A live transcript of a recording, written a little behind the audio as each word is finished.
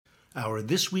Our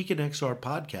This Week in XR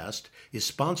podcast is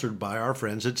sponsored by our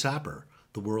friends at Zappar,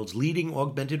 the world's leading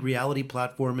augmented reality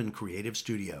platform and creative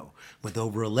studio, with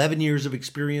over 11 years of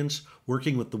experience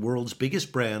working with the world's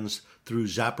biggest brands through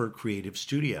Zappar Creative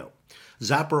Studio.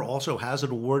 Zappar also has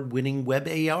an award-winning web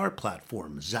AR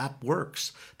platform,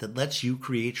 ZapWorks, that lets you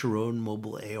create your own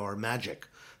mobile AR magic.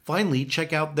 Finally,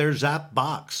 check out their Zap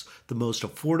Box, the most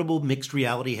affordable mixed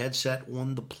reality headset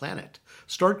on the planet.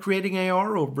 Start creating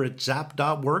AR over at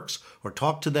zap.works or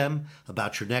talk to them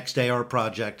about your next AR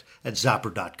project at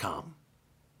zappar.com.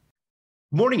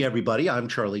 Morning, everybody. I'm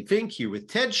Charlie Fink here with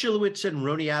Ted Schilowitz and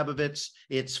Rony Abovitz.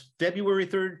 It's February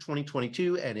 3rd,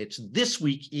 2022, and it's This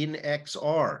Week in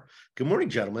XR. Good morning,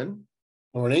 gentlemen.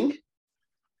 Morning.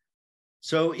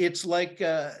 So it's like,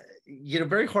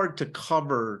 very hard to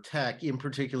cover tech, in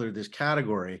particular this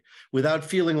category, without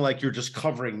feeling like you're just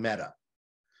covering Meta.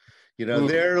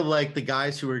 They're like the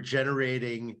guys who are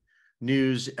generating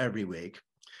news every week.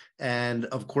 And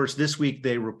of course, this week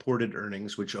they reported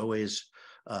earnings, which always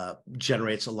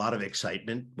generates a lot of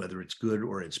excitement, whether it's good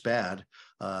or it's bad.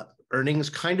 Earnings,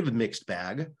 kind of a mixed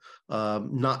bag,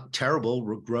 not terrible.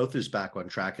 Growth is back on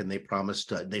track, and they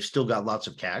promised, they've still got lots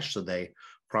of cash, so they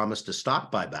promised a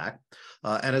stock buyback.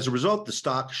 And as a result, the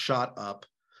stock shot up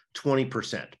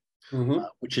 20%,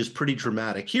 which is pretty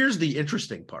dramatic. Here's the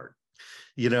interesting part.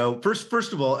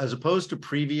 First of all, as opposed to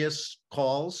previous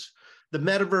calls, the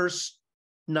metaverse,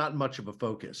 not much of a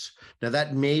focus. Now,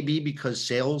 that may be because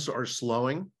sales are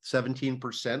slowing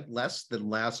 17% less than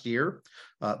last year.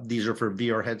 These are for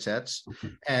VR headsets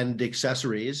and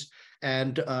accessories.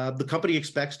 And the company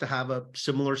expects to have a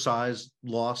similar size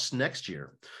loss next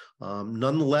year.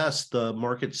 Nonetheless, the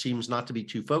market seems not to be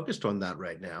too focused on that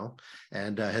right now,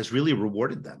 and has really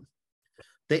rewarded them.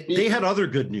 They had other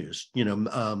good news,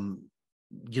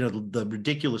 the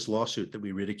ridiculous lawsuit that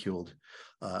we ridiculed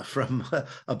from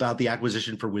about the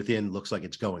acquisition for Within looks like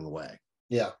it's going away.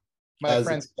 Yeah. My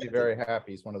friend's very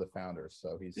happy. He's one of the founders,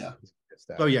 so he's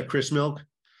oh yeah, Chris Milk.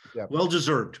 Yeah. Well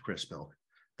deserved, Chris Milk.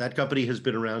 That company has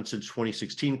been around since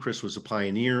 2016. Chris was a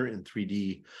pioneer in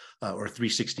 3D or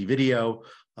 360 video.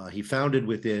 He founded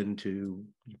Within to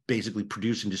basically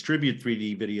produce and distribute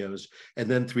 3D videos, and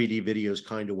then 3D videos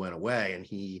kind of went away, and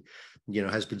he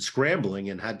has been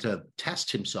scrambling and had to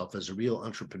test himself as a real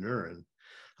entrepreneur, and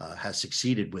has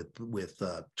succeeded with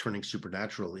turning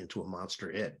Supernatural into a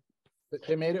monster hit.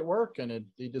 They made it work, and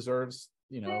he deserves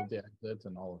the exit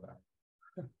and all of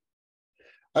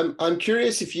that. I'm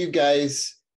curious if you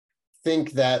guys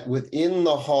think that within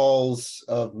the halls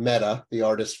of Meta, the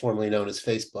artist formerly known as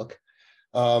Facebook,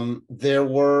 there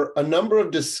were a number of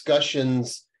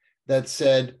discussions that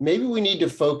said maybe we need to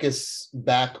focus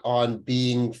back on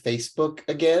being Facebook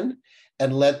again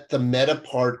and let the Meta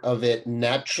part of it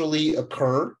naturally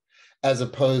occur, as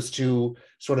opposed to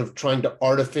sort of trying to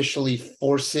artificially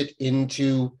force it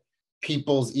into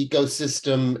people's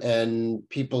ecosystem and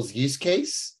people's use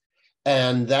case.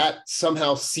 And that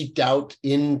somehow seeped out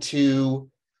into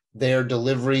their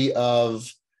delivery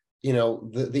of,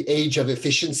 the age of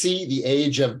efficiency, the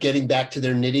age of getting back to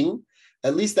their knitting.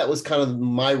 At least that was kind of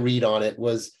my read on it,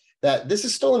 was that this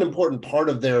is still an important part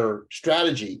of their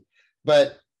strategy,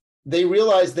 but they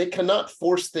realized they cannot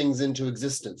force things into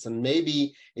existence. And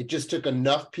maybe it just took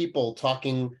enough people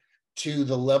talking to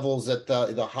the levels at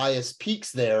the highest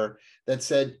peaks there that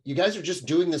said, you guys are just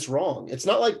doing this wrong. It's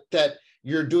not like that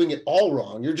you're doing it all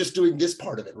wrong. You're just doing this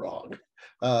part of it wrong.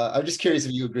 I'm just curious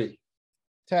if you agree.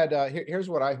 Ted, here's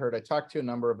what I heard. I talked to a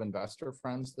number of investor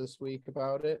friends this week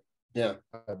about it. Yeah.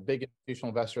 Big institutional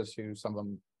investors who, some of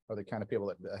them are the kind of people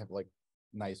that have like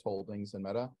nice holdings in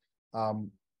Meta.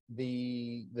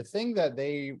 The thing that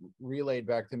they relayed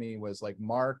back to me was like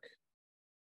Mark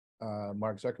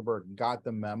Zuckerberg got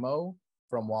the memo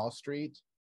from Wall Street,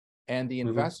 and the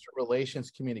investor relations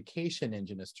communication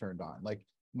engine is turned on. Like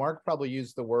Mark probably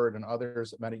used the word, and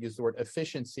others might have used the word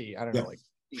efficiency. I don't know, like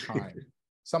time.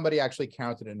 Somebody actually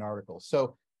counted an article.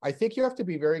 So I think you have to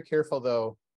be very careful,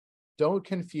 though. Don't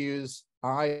confuse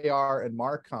IR and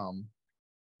Marcom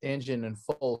engine in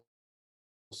full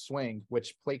swing,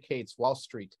 which placates Wall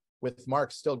Street, with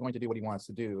Mark still going to do what he wants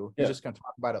to do. He's just going to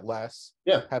talk about it less,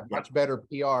 have much better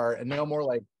PR, and no more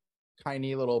like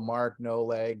tiny little Mark, no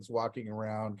legs, walking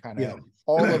around, kind of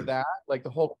all of that, like the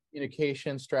whole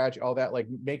communication strategy, all that, like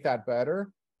make that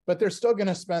better. But they're still going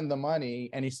to spend the money,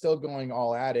 and he's still going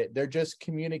all at it. They're just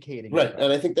communicating. Right,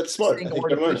 and I think that's smart. I think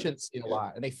word efficiency a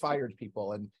lot, and they fired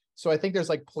people. And so I think there's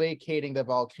like placating the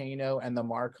volcano and the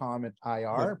Marcom and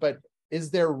IR, but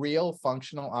is there real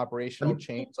functional operational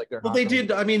change? Like they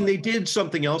did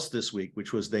something else this week,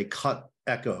 which was they cut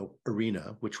Echo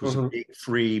Arena, which was a big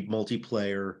free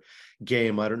multiplayer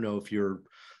game. I don't know if you're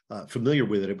familiar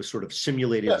with it. It was sort of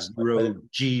simulated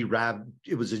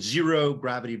it was a zero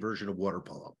gravity version of water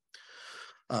polo.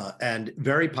 And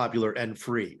very popular and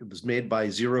free. It was made by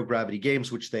Zero Gravity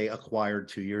Games, which they acquired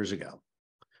 2 years ago.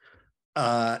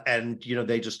 And,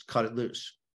 they just cut it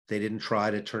loose. They didn't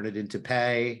try to turn it into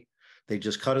pay. They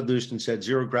just cut it loose and said,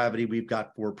 Zero Gravity, we've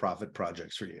got for-profit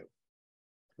projects for you.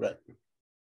 Right.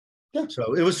 Yeah.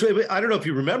 So I don't know if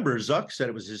you remember, Zuck said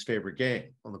it was his favorite game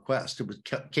on the Quest.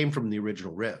 Came from the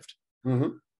original Rift.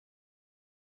 Mm-hmm.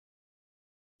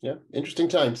 Yeah, interesting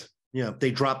times. Yeah,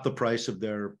 they dropped the price of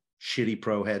their shitty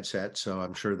pro headset. So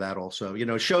I'm sure that also,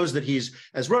 shows that he's,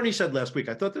 as Roni said last week,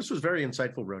 I thought this was very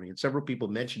insightful, Roni, and several people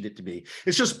mentioned it to me.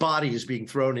 It's just bodies being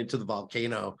thrown into the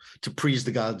volcano to please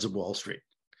the gods of Wall Street.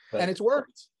 Right. And it's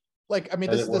worked. Like, I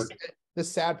mean, the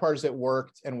sad part is it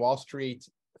worked, and Wall Street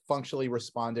functionally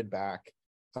responded back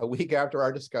a week after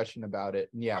our discussion about it.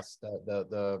 And yes,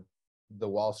 the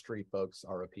Wall Street folks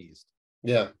are appeased.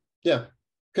 Yeah. Yeah.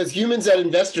 Because humans and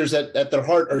investors at their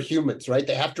heart are humans, right?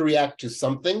 They have to react to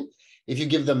something. If you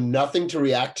give them nothing to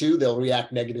react to, they'll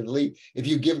react negatively. If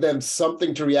you give them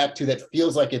something to react to that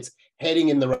feels like it's heading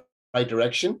in the right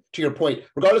direction, to your point,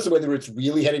 regardless of whether it's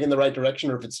really heading in the right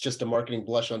direction or if it's just a marketing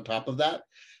blush on top of that,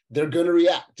 they're going to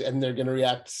react, and they're going to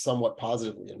react somewhat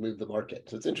positively and move the market.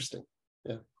 So it's interesting.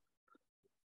 Yeah.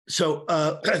 So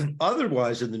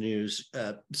otherwise in the news,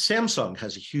 Samsung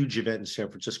has a huge event in San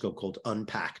Francisco called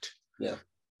Unpacked. Yeah.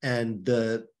 And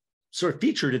the sort of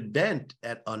featured event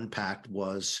at Unpacked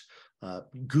was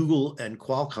Google and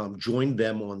Qualcomm joined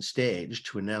them on stage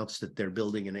to announce that they're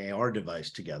building an AR device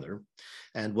together.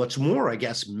 And what's more, I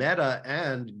guess Meta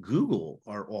and Google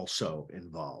are also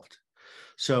involved.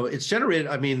 So it's generated,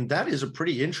 I mean, that is a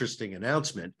pretty interesting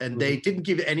announcement. And they didn't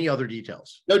give any other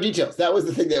details. No details. That was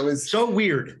the thing that was so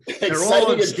weird. They're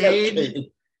all on stage.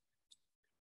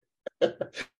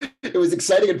 It was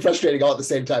exciting and frustrating all at the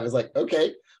same time. It's like,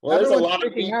 okay, well, there's a lot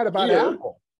of freaking out about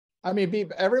Apple. I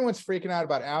mean, everyone's freaking out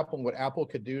about Apple and what Apple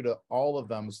could do to all of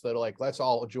them. So they're like, let's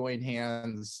all join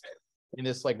hands in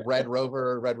this like Red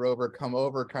Rover come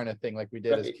over kind of thing, like we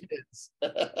did as kids.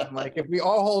 And like, if we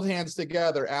all hold hands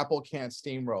together, Apple can't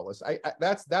steamroll us.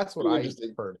 That's what I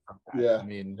heard from that. Yeah. I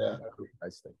mean, yeah. I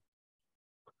think.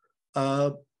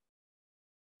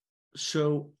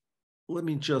 So let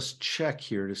me just check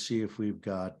here to see if we've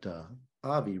got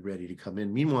Avi ready to come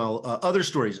in. Meanwhile, other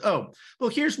stories. Oh, well,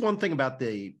 here's one thing about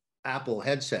the Apple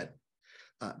headset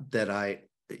that I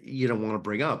want to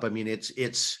bring up. I mean,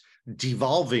 it's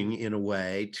devolving in a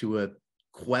way to a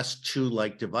Quest 2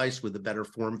 like device with a better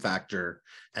form factor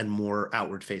and more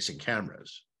outward facing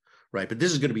cameras, right? But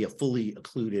this is going to be a fully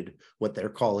occluded, what they're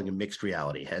calling a mixed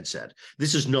reality headset.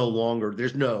 This is no longer,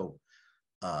 there's no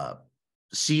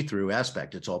see-through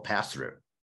aspect. It's all pass-through.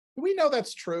 Do we know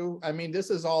that's true? I mean,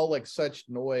 this is all like such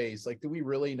noise. Like, do we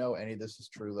really know any of this is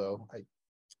true though?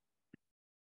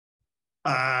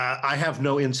 I have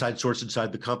no inside source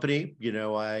inside the company.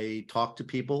 I talk to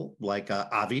people like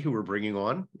Avi, who we're bringing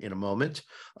on in a moment,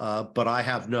 but I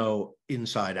have no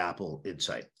inside Apple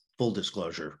insight. Full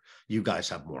disclosure, you guys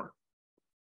have more.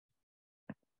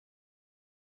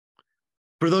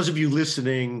 For those of you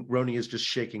listening, Roni is just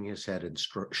shaking his head and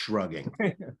shrugging.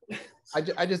 I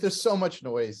just, there's so much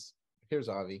noise. Here's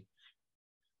Avi.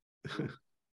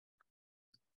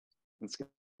 Let's get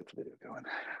the video going.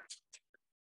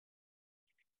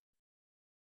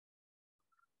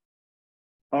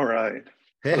 All right.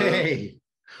 Hey,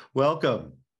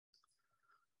 welcome.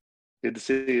 Good to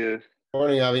see you.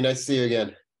 Morning, Avi. Nice to see you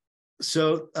again.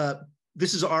 So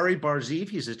this is Ari Bar-Zeev.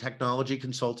 He's a technology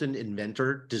consultant,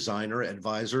 inventor, designer,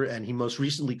 advisor, and he most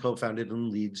recently co-founded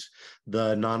and leads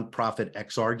the nonprofit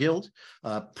XR Guild.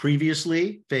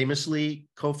 Previously, famously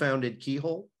co-founded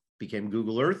Keyhole, became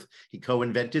Google Earth. He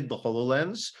co-invented the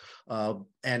HoloLens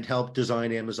and helped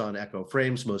design Amazon Echo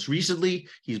Frames. Most recently,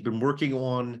 he's been working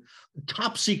on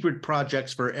top secret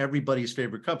projects for everybody's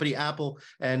favorite company, Apple.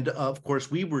 And of course,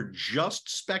 we were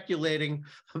just speculating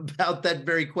about that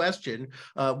very question,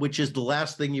 which is the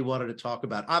last thing you wanted to talk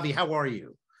about. Avi, how are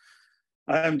you?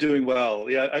 I'm doing well.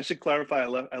 Yeah, I should clarify.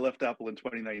 I left Apple in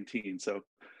 2019, so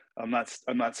I'm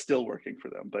not still working for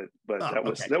them, but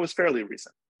that was fairly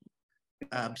recent.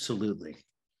 Absolutely.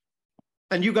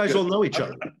 And you guys all know each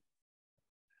other.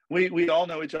 We all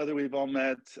know each other. We've all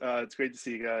met. It's great to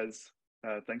see you guys.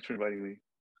 Thanks for inviting me.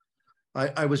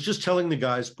 I was just telling the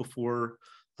guys before,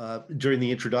 during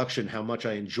the introduction, how much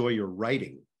I enjoy your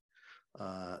writing.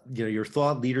 your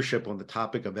thought leadership on the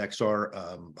topic of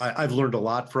XR. I've learned a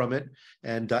lot from it,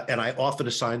 and I often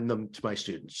assign them to my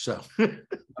students. So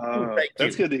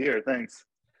that's good to hear. Thanks.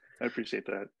 I appreciate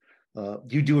that.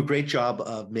 You do a great job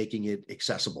of making it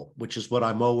accessible, which is what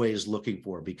I'm always looking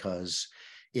for, because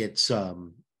it's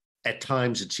at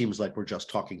times it seems like we're just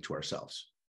talking to ourselves.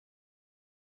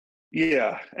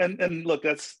 Yeah, and look,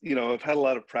 that's, I've had a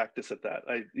lot of practice at that.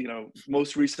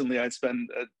 Most recently I spend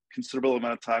a considerable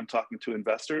amount of time talking to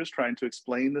investors, trying to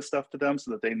explain this stuff to them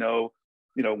so that they know,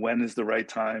 when is the right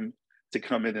time to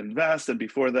come in and invest. And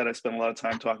before that, I spent a lot of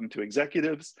time talking to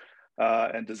executives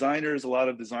and designers. A lot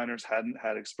of designers hadn't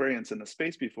had experience in the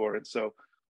space before, and so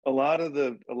a lot of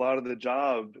the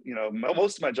job,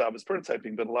 most of my job is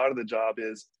prototyping, but a lot of the job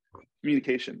is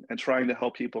communication and trying to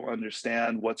help people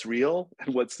understand what's real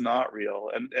and what's not real.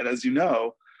 And as you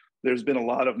know, there's been a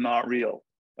lot of not real,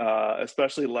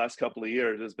 especially the last couple of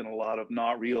years. There's been a lot of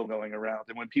not real going around.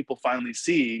 And when people finally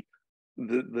see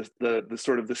the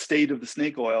sort of the state of the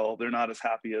snake oil, they're not as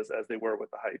happy as they were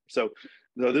with the hype. So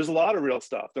there's a lot of real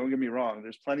stuff. Don't get me wrong.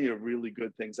 There's plenty of really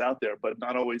good things out there, but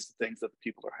not always the things that the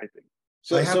people are hyping.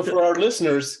 So for our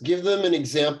listeners, give them an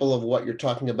example of what you're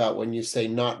talking about when you say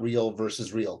not real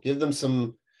versus real. Give them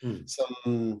some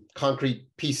concrete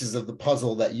pieces of the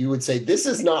puzzle that you would say, this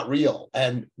is not real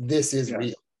and this is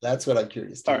real. That's what I'm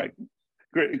curious to. All right.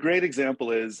 Great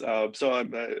example is, so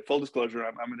I'm, full disclosure,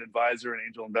 I'm an advisor and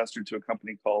angel investor to a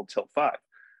company called Tilt5,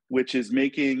 which is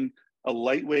making a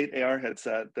lightweight AR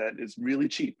headset that is really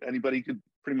cheap. Anybody could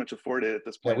pretty much afford it at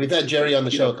this point. Yeah, we've had Jerry on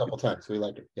the show a couple of times. We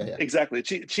liked it. Yeah. Exactly.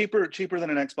 Cheaper than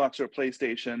an Xbox or a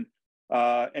PlayStation,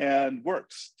 and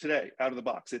works today out of the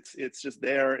box. It's just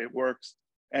there. It works.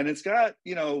 And it's got,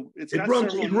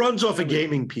 it runs off a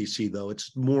gaming PC though.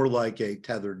 It's more like a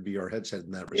tethered VR headset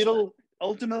in that respect. It'll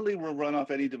ultimately run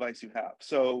off any device you have.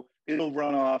 So it'll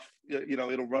run off,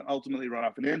 ultimately run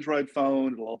off an Android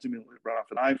phone. It'll ultimately run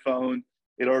off an iPhone.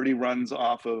 It already runs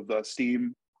off of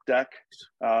Steam Deck.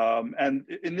 And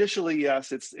initially,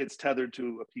 yes, it's tethered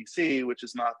to a PC, which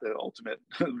is not the ultimate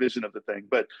vision of the thing.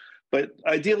 But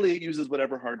ideally, it uses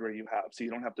whatever hardware you have, so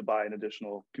you don't have to buy an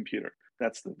additional computer.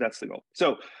 That's the goal.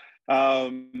 So,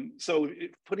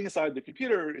 putting aside the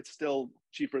computer, it's still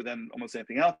cheaper than almost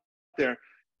anything out there.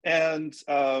 And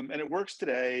it works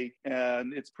today,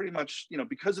 and it's pretty much,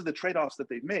 because of the trade-offs that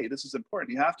they've made. This is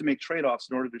important. You have to make trade-offs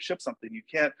in order to ship something. You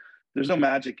can't. There's no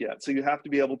magic yet. So you have to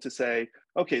be able to say,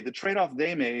 okay, the trade-off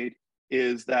they made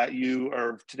is that you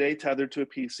are today tethered to a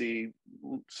PC,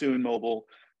 soon mobile,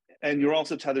 and you're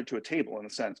also tethered to a table in a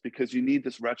sense, because you need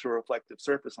this retroreflective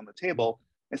surface on the table.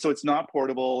 And so it's not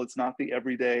portable. It's not the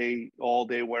everyday,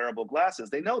 all-day wearable glasses.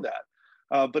 They know that.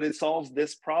 But it solves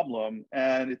this problem,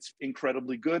 and it's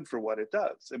incredibly good for what it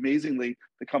does. Amazingly,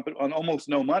 the company, on almost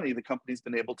no money, the company's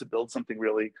been able to build something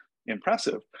really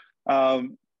impressive.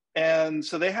 And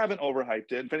so they haven't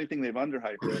overhyped it. If anything, they've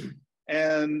underhyped it.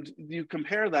 And you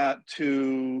compare that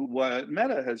to what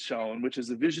Meta has shown, which is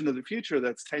a vision of the future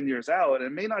that's 10 years out, and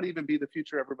it may not even be the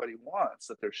future everybody wants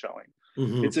that they're showing.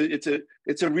 Mm-hmm.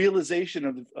 It's a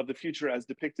realization of the future as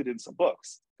depicted in some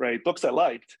books, right? Books I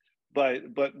liked. But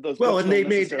those and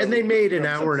they made an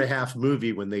hour and a half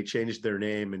movie when they changed their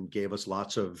name and gave us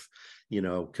lots of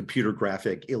computer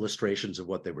graphic illustrations of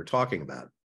what they were talking about.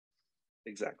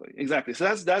 Exactly.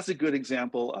 So that's a good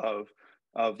example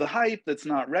of the hype that's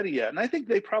not ready yet. And I think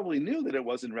they probably knew that it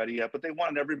wasn't ready yet, but they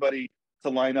wanted everybody to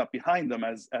line up behind them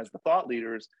as the thought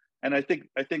leaders. And I think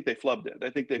they flubbed it. I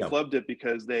think they flubbed it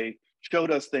because they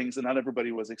showed us things that not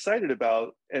everybody was excited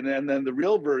about, and then the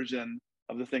real version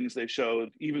of the things they showed,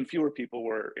 even fewer people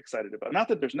were excited about. Not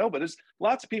that there's there's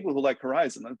lots of people who like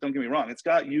Horizon. Don't get me wrong. It's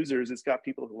got users, it's got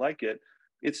people who like it.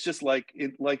 It's just like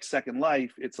Second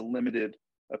Life, it's a limited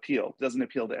appeal. It doesn't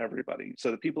appeal to everybody. So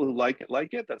the people who like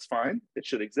it, that's fine. It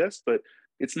should exist, but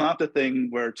it's not the thing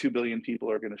where 2 billion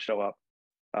people are going to show up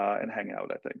and hang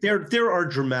out, I think. There are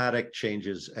dramatic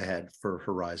changes ahead for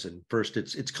Horizon. First,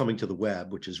 it's coming to the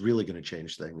web, which is really going to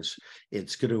change things.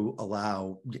 It's going to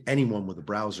allow anyone with a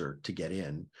browser to get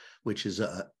in, which is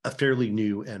a fairly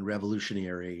new and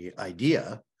revolutionary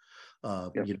idea.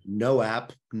 No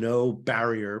app, no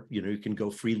barrier. You can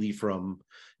go freely from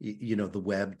the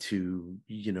web to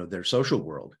their social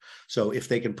world. So if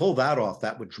they can pull that off,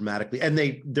 that would dramatically, and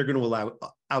they're going to allow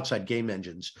outside game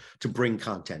engines to bring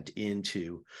content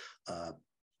into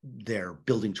their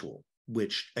building tool,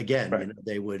 which again,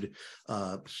 they would,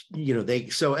 and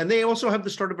they also have the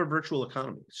start of a virtual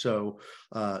economy. So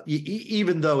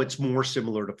even though it's more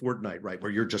similar to Fortnite, right,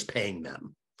 where you're just paying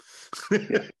them.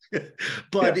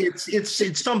 But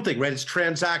it's something, right? It's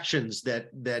transactions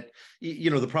that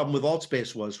the problem with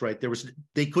Altspace was, right,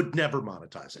 they could never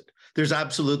monetize it. There's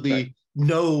absolutely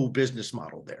no business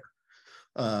model there.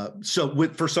 So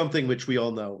for something which we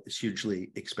all know is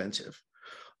hugely expensive.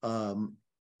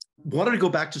 Wanted to go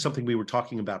back to something we were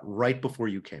talking about right before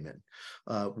you came in,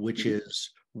 which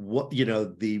is what,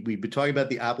 we've been talking about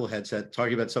the Apple headset,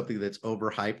 talking about something that's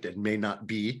overhyped and may not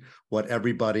be what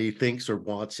everybody thinks or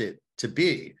wants it to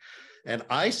be. And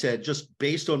I said, just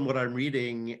based on what I'm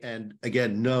reading, and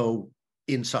again, no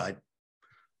insight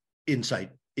into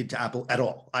Apple at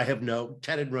all. I have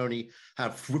Ted and Roni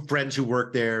have friends who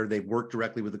work there. They've worked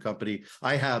directly with the company.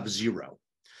 I have zero.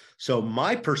 So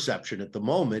my perception at the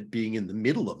moment, being in the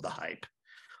middle of the hype,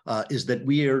 is that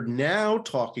we are now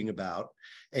talking about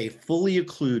a fully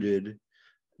occluded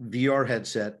VR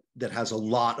headset that has a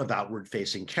lot of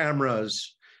outward-facing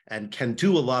cameras and can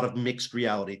do a lot of mixed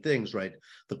reality things, right?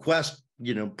 The Quest,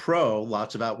 Pro,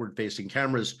 lots of outward-facing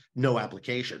cameras, no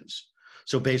applications.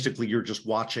 So basically, you're just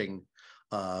watching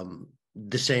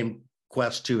the same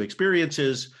Quest 2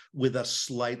 experiences with a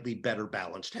slightly better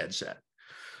balanced headset.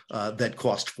 That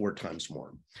cost 4 times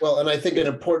more. Well, and I think an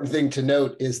important thing to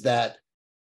note is that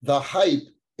the hype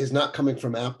is not coming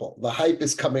from Apple. The hype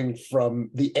is coming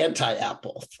from the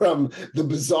anti-Apple, from the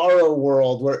bizarro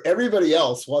world where everybody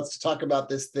else wants to talk about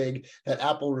this thing that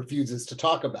Apple refuses to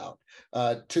talk about,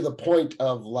 to the point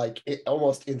of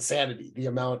almost insanity, the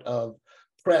amount of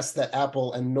press that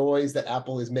Apple and noise that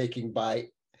Apple is making by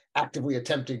actively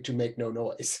attempting to make no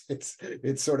noise.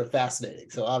 It's sort of fascinating.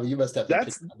 So Avi, you must have to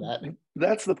pick on that.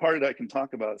 That's the part I can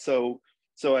talk about. So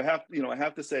I have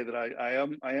to say that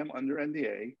I am under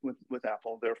NDA with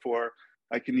Apple. Therefore,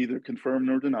 I can neither confirm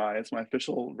nor deny. It's my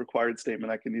official required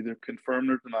statement. I can neither confirm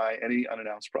nor deny any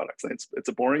unannounced products. It's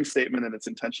a boring statement, and it's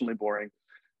intentionally boring.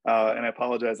 And I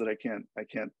apologize that I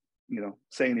can't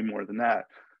say any more than that.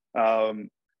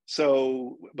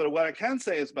 But what I can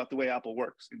say is about the way Apple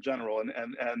works in general,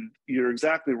 and you're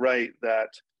exactly right that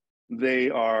they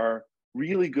are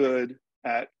really good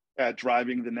at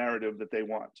driving the narrative that they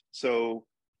want. So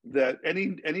that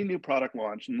any new product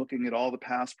launch, and looking at all the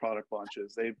past product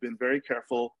launches, they've been very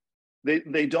careful.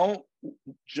 They don't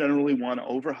generally want to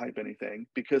overhype anything,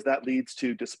 because that leads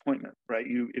to disappointment, right?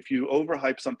 If you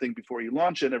overhype something before you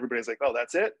launch it, everybody's like, oh,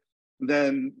 that's it.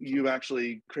 Then you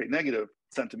actually create negative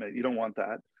sentiment. You don't want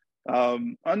that.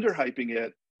 Underhyping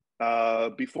it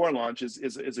before launch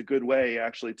is a good way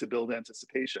actually to build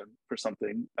anticipation for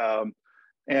something.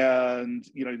 And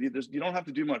you don't have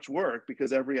to do much work,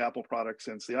 because every Apple product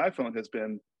since the iPhone has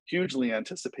been hugely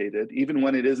anticipated, even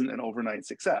when it isn't an overnight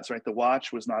success, right? The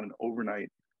watch was not an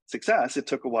overnight success. It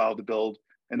took a while to build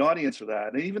an audience for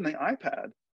that. And even the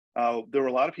iPad, there were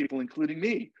a lot of people, including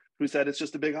me, who said it's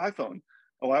just a big iPhone.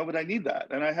 Oh, why would I need that?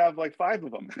 And I have like 5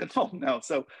 of them at home now.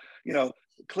 So,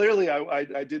 clearly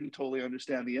I didn't totally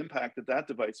understand the impact that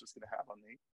device was going to have on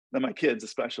me, and my kids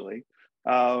especially.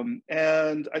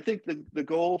 And I think the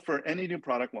goal for any new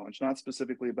product launch, not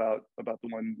specifically about the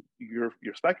one you're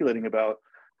speculating about,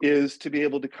 is to be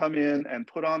able to come in and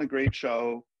put on a great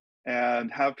show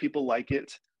and have people like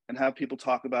it, and have people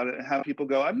talk about it, and have people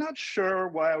go, I'm not sure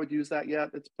why I would use that yet,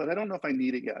 but I don't know if I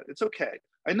need it yet. It's okay.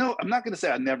 I know I'm not going to say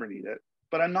I never need it,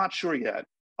 but I'm not sure yet.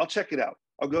 I'll check it out.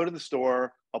 I'll go to the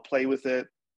store. I'll play with it.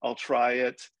 I'll try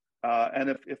it. And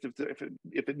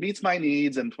if it meets my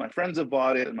needs, and my friends have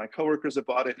bought it, and my coworkers have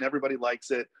bought it, and everybody likes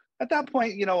it, at that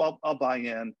point, I'll buy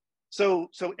in. So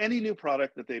any new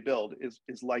product that they build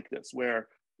is like this, where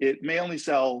it may only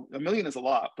sell 1 million is a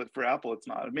lot, but for Apple, it's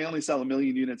not. It may only sell 1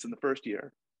 million units in the first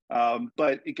year,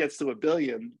 but it gets to 1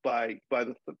 billion by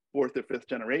the 4th or 5th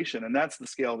generation, and that's the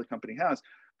scale the company has.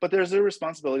 But there's a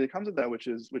responsibility that comes with that, which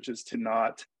is to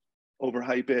not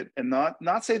overhype it, and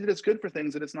not say that it's good for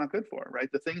things that it's not good for,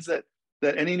 right? The things that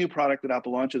any new product that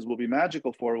Apple launches will be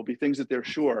magical for will be things that they're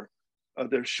sure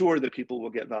that people will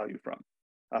get value from,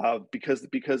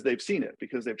 because they've seen it,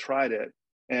 because they've tried it.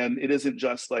 And it isn't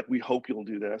just like, we hope you'll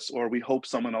do this, or we hope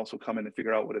someone else will come in and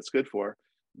figure out what it's good for.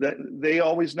 That they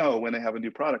always know when they have a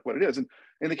new product what it is. And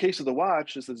in the case of the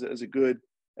watch, this is a good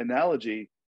analogy.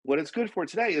 What it's good for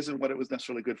today isn't what it was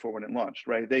necessarily good for when it launched,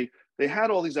 right? They had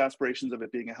all these aspirations of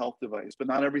it being a health device, but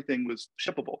not everything was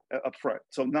shippable up front.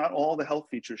 So not all the health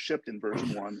features shipped in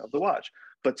version 1 of the watch.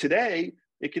 But today,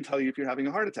 it can tell you if you're having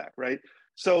a heart attack, right?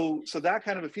 So that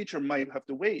kind of a feature might have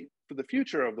to wait for the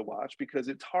future of the watch, because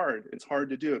it's hard. It's hard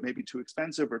to do. It may be too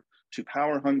expensive or too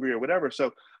power hungry or whatever.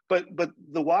 So, but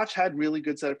the watch had really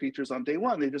good set of features on day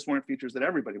one. They just weren't features that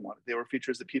everybody wanted. They were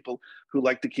features that people who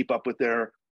like to keep up with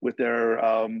their with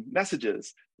their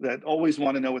messages, that always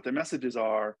want to know what their messages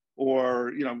are,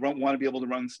 or want to be able to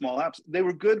run small apps. They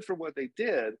were good for what they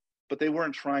did, but they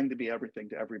weren't trying to be everything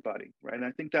to everybody, right? And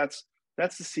I think that's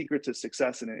the secret to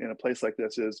success in a place like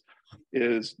this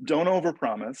is don't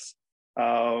overpromise,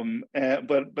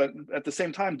 but at the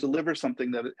same time deliver something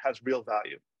that has real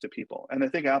value to people. And I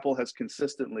think Apple has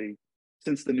consistently,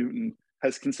 since the Newton,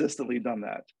 has consistently done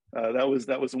that. That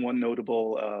was one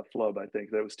notable flub, I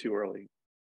think, that was too early.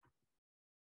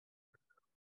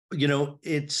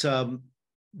 It's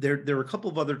there are a couple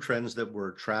of other trends that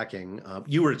we're tracking.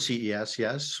 You were at CES,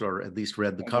 yes, or at least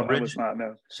read the coverage? I was not,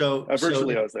 no. So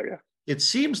virtually I was there, yeah. It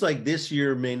seems like this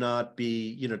year may not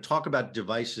be, talk about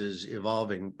devices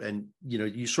evolving, and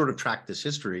you sort of track this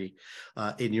history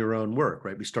in your own work,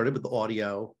 right? We started with the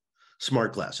audio,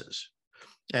 smart glasses,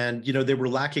 and they were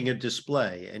lacking a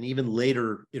display, and even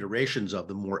later iterations of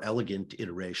them, more elegant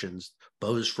iterations,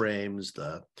 Bose frames,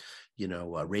 the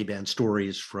Ray-Ban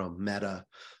Stories from Meta,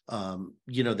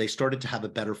 they started to have a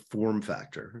better form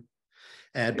factor,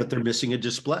 but they're missing a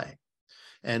display.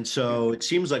 And so it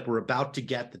seems like we're about to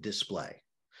get the display.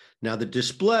 Now, the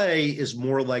display is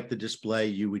more like the display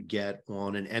you would get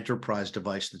on an enterprise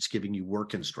device that's giving you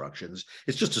work instructions.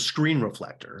 It's just a screen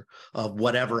reflector of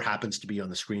whatever happens to be on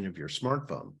the screen of your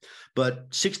smartphone. But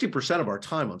 60% of our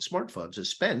time on smartphones is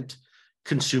spent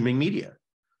consuming media.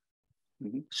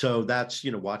 Mm-hmm. So that's,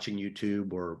 watching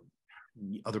YouTube or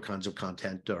other kinds of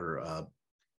content, or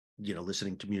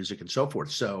listening to music and so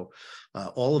forth. So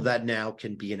all of that now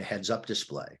can be in a heads-up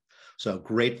display. So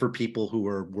great for people who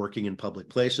are working in public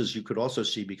places. You could also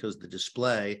see, because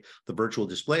the virtual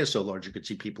display is so large, you could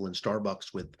see people in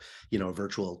Starbucks with, a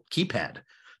virtual keypad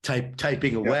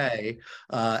typing away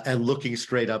and looking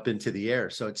straight up into the air.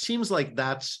 So it seems like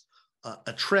that's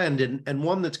a trend, and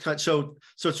one that's so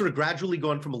it's sort of gradually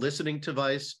gone from a listening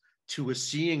device to a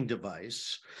seeing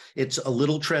device. It's a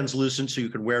little translucent, so you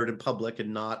can wear it in public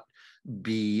and not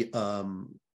be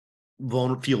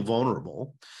feel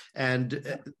vulnerable.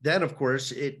 And then, of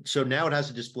course, so now it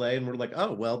has a display, and we're like,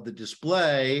 oh, well, the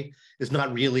display is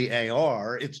not really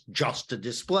AR, it's just a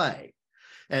display.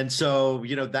 And so,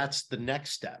 that's the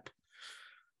next step.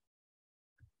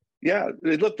 Yeah,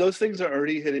 look, those things are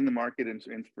already hitting the market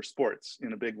for sports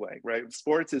in a big way, right?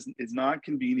 Sports is not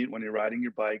convenient when you're riding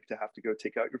your bike to have to go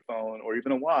take out your phone, or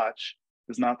even a watch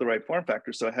is not the right form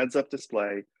factor. So a heads-up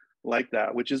display like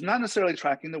that, which is not necessarily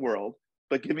tracking the world,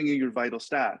 but giving you your vital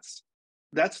stats,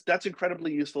 that's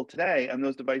incredibly useful today. And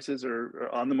those devices are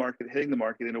on the market, hitting the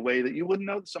market in a way that you wouldn't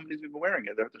know that somebody's even wearing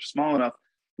it. They're small enough,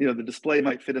 the display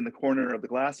might fit in the corner of the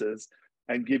glasses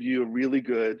and give you a really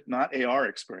good, not AR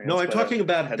experience. No, I'm talking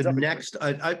about the next,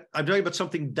 I'm talking about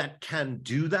something that can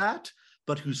do that,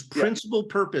 but whose principal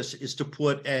purpose is to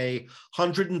put a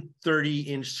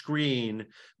 130-inch screen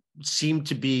seem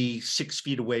to be 6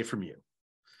 feet away from you.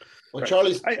 Well,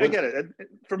 Charlie's, I get it.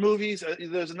 For movies,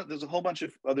 there's a whole bunch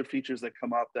of other features that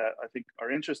come up that I think are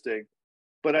interesting,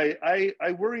 but I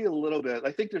worry a little bit.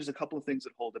 I think there's a couple of things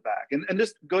that hold it back. And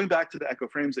just going back to the Echo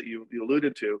frames that you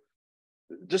alluded to,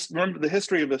 just remember the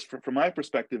history of this from my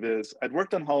perspective is I'd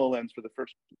worked on HoloLens for the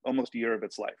first almost year of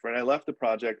its life, right? I left the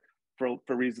project for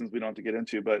reasons we don't have to get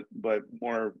into, but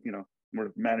more,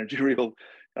 more managerial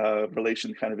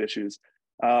relation kind of issues.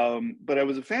 But I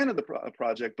was a fan of the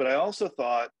project, but I also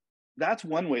thought that's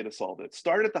one way to solve it.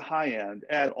 Start at the high end,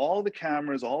 add all the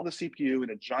cameras, all the CPU in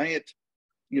a giant,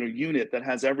 unit that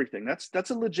has everything. That's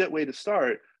a legit way to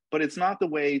start, but it's not the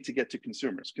way to get to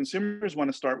consumers. Consumers want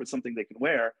to start with something they can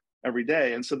wear every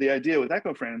day. And so the idea with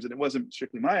Echo frames, and it wasn't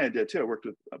strictly my idea too, I worked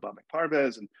with Bob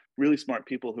McParvez and really smart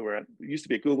people who used to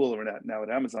be at Google and are now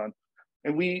at Amazon.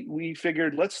 And we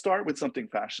figured, let's start with something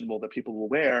fashionable that people will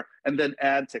wear and then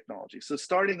add technology. So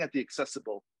starting at the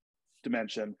accessible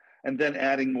dimension and then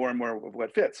adding more and more of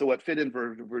what fits. So what fit in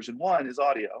version 1 is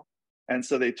audio. And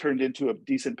so they turned into a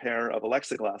decent pair of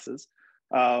Alexa glasses.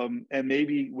 And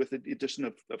maybe with the addition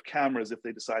of cameras, if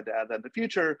they decide to add that in the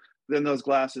future, then those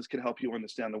glasses can help you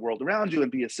understand the world around you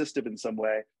and be assistive in some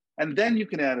way. And then you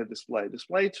can add a display.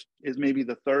 Display is maybe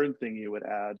the third thing you would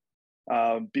add,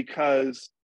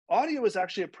 because audio is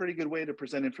actually a pretty good way to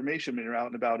present information when you're out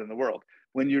and about in the world.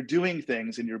 When you're doing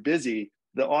things and you're busy,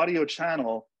 the audio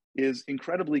channel is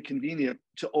incredibly convenient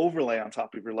to overlay on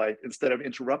top of your life instead of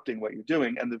interrupting what you're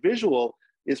doing. And the visual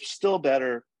is still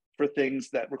better for things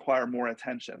that require more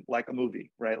attention, like a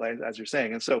movie, right? Like, as you're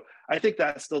saying. And so I think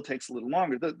that still takes a little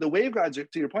longer. The waveguides are,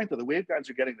 to your point though, the waveguides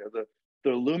are getting there.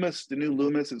 The Loomis, the new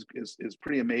Loomis is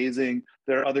pretty amazing.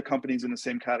 There are other companies in the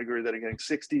same category that are getting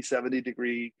 60, 70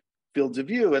 degree fields of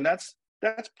view. And that's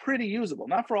pretty usable.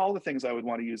 Not for all the things I would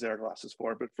want to use AR glasses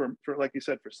for, but for like you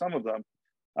said, for some of them.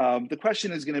 The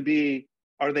question is going to be,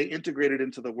 are they integrated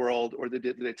into the world, or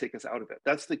did they take us out of it?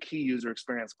 That's the key user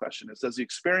experience question, is does the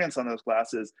experience on those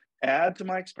glasses add to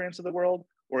my experience of the world,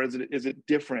 or is it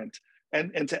different?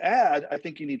 And to add, I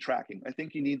think you need tracking. I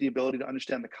think you need the ability to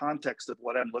understand the context of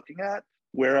what I'm looking at,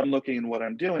 where I'm looking, and what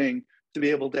I'm doing, to be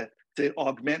able to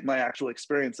augment my actual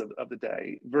experience of the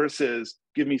day, versus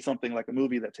give me something like a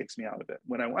movie that takes me out of it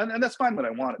when I want. And that's fine when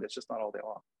I want it. It's just not all day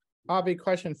long. Avi,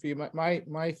 question for you.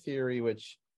 My theory,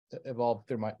 which evolved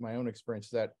through my own experience,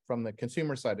 is that from the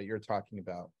consumer side that you're talking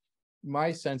about,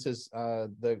 my sense is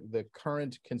the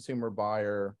current consumer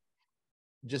buyer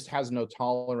just has no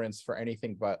tolerance for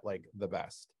anything but like the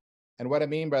best. And what I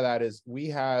mean by that is, we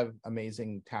have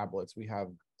amazing tablets, we have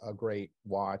a great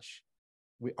watch,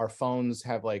 our phones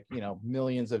have, like, you know,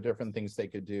 millions of different things they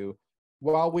could do.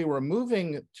 While we were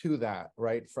moving to that,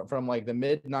 right, from like the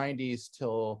mid 90s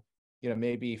till, you know,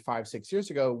 maybe 5-6 years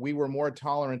ago, we were more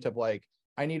tolerant of like,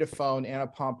 I need a phone and a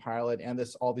Palm Pilot and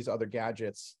all these other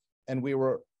gadgets. And we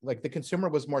were like, the consumer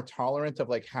was more tolerant of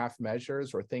like half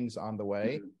measures or things on the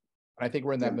way. And I think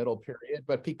we're in that middle period.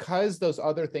 But because those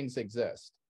other things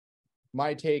exist,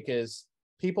 my take is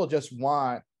people just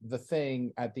want the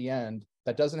thing at the end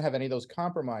that doesn't have any of those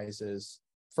compromises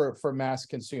for mass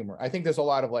consumer. I think there's a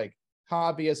lot of like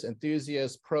hobbyists,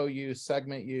 enthusiasts, pro use,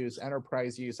 segment use,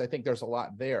 enterprise use. I think there's a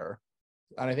lot there.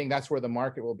 And I think that's where the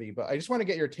market will be. But I just want to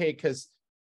get your take, because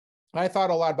I thought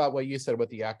a lot about what you said with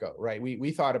the Echo, right?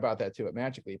 We thought about that too at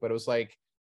Magically, but it was like,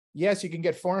 yes, you can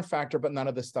get form factor, but none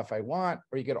of the stuff I want,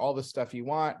 or you get all the stuff you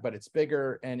want, but it's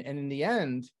bigger. And in the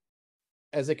end,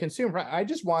 as a consumer, I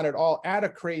just want it all at a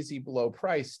crazy low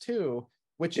price too,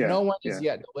 which no one is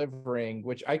yet delivering,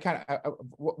 which I kind of,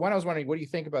 one, I was wondering, what do you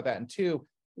think about that? And two,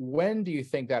 when do you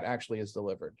think that actually is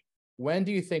delivered? When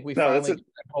do you think we finally get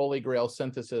that holy grail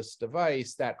synthesis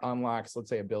device that unlocks, let's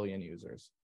say, 1 billion users?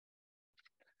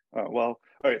 Well,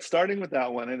 all right. Starting with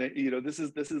that one, and you know, this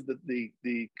is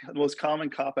the most common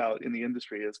cop out in the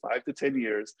industry is 5 to 10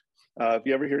 years. If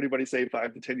you ever hear anybody say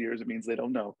 5 to 10 years, it means they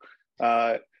don't know.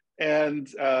 And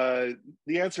the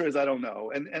answer is I don't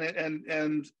know.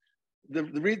 And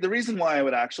the reason why I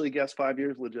would actually guess 5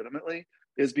 years legitimately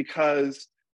is because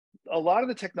a lot of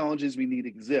the technologies we need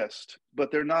exist, but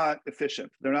they're not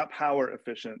efficient. They're not power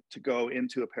efficient to go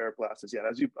into a pair of glasses yet,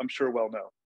 as you I'm sure well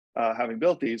know, having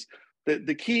built these.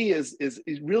 The key is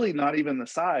really not even the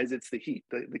size, it's the heat.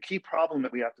 The key problem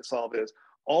that we have to solve is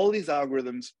all of these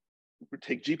algorithms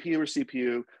take GPU or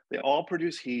CPU, they all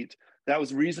produce heat. That was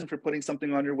the reason for putting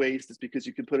something on your waist, is because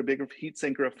you can put a bigger heat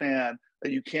sink or a fan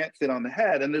that you can't fit on the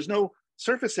head. And there's no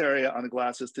surface area on the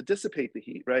glasses to dissipate the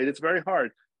heat, right? It's very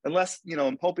hard. Unless, you know,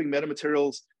 I'm hoping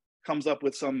Metamaterials comes up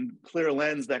with some clear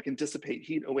lens that can dissipate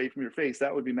heat away from your face.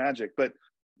 That would be magic. But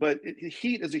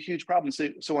heat is a huge problem.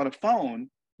 So on a phone,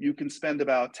 you can spend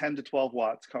about 10 to 12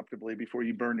 watts comfortably before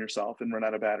you burn yourself and run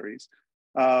out of batteries.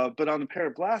 But on a pair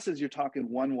of glasses, you're talking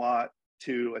 1 watt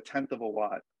to 1/10 of a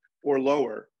watt or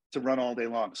lower to run all day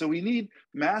long. So we need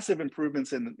massive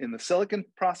improvements in the silicon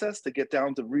process to get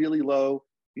down to really low,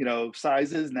 you know,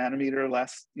 sizes, nanometer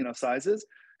less, you know, sizes.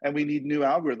 And we need new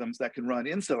algorithms that can run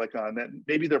in silicon that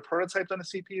maybe they're prototyped on a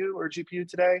CPU or a GPU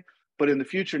today, but in the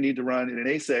future need to run in an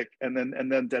ASIC and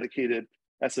then dedicated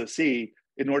SoC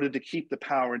in order to keep the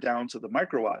power down to the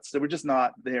microwatts. So we're just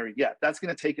not there yet. That's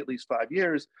going to take at least 5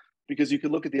 years, because you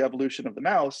could look at the evolution of the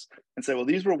mouse and say, well,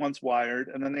 these were once wired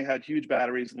and then they had huge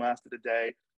batteries and lasted a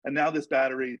day. And now this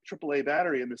battery, AAA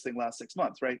battery in this thing lasts 6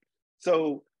 months, right?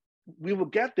 So we will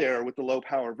get there with the low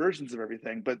power versions of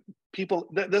everything, but people,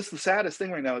 that's the saddest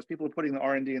thing right now, is people are putting the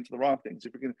R&D into the wrong things.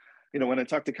 If you're gonna, you know, when I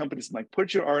talk to companies, I'm like,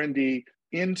 put your R&D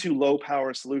into low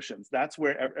power solutions. That's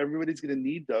where everybody's gonna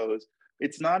need those.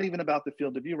 It's not even about the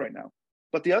field of view right now.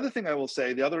 But the other thing I will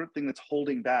say, the other thing that's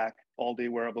holding back all day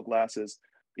wearable glasses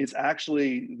is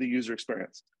actually the user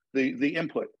experience, the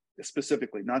input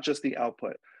specifically, not just the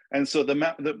output. And so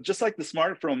just like the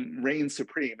smartphone reigns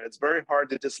supreme, it's very hard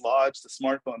to dislodge the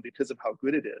smartphone because of how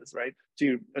good it is, right? To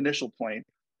your initial point,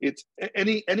 it's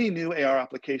any new AR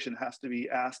application has to be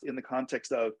asked in the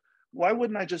context of, why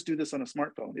wouldn't I just do this on a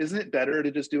smartphone? Isn't it better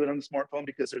to just do it on a smartphone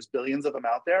because there's billions of them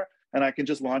out there and I can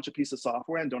just launch a piece of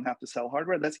software and don't have to sell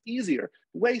hardware? That's easier,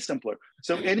 way simpler.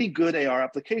 So any good AR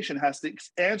application has to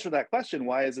answer that question,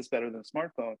 why is this better than a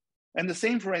smartphone? And the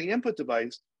same for any input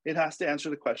device, it has to answer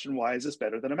the question, why is this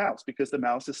better than a mouse? Because the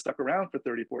mouse is stuck around for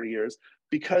 30, 40 years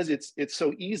because it's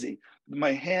so easy.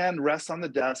 My hand rests on the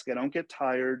desk, I don't get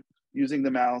tired using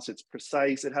the mouse, it's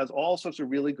precise, it has all sorts of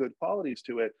really good qualities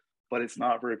to it, but it's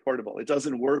not very portable. It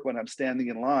doesn't work when I'm standing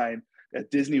in line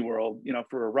at Disney World, you know,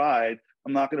 for a ride.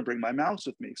 I'm not going to bring my mouse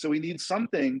with me. So we need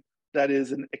something that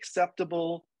is an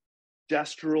acceptable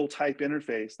gestural type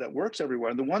interface that works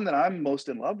everywhere. And the one that I'm most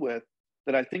in love with,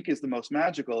 that I think is the most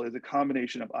magical, is a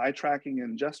combination of eye tracking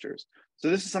and gestures. So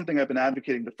this is something I've been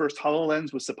advocating. The first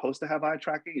HoloLens was supposed to have eye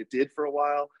tracking. It did for a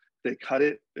while. They cut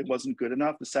it. It wasn't good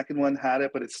enough. The second one had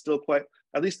it, but it's still quite,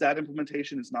 at least that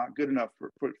implementation is not good enough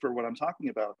for what I'm talking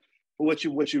about. But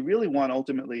what you really want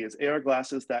ultimately is AR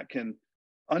glasses that can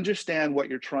understand what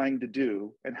you're trying to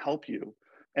do and help you,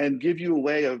 and give you a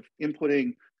way of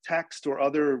inputting text or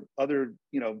other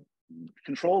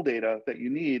control data that you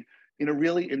need in a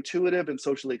really intuitive and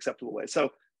socially acceptable way.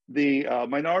 So the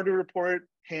Minority Report,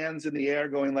 hands in the air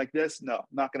going like this, no,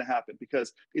 not going to happen,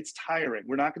 because it's tiring.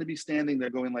 We're not going to be standing there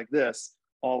going like this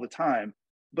all the time.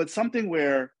 But something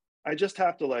where I just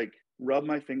have to like rub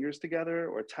my fingers together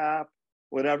or tap,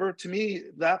 whatever, to me,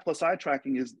 that plus eye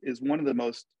tracking is one of the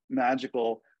most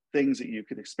magical things that you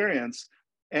can experience.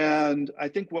 And I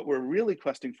think what we're really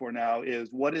questing for now is,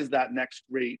 what is that next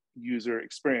great user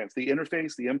experience? The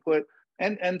interface, the input,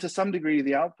 and to some degree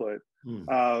the output.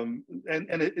 No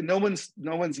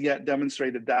one's yet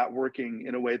demonstrated that working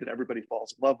in a way that everybody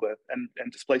falls in love with and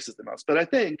displaces the most. But I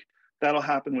think that'll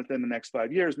happen within the next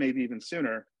 5 years, maybe even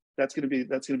sooner. That's going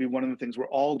to be one of the things we're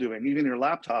all doing. Even your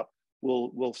laptop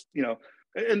will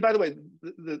And by the way,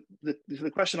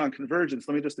 the question on convergence,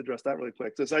 let me just address that really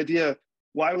quick. This idea,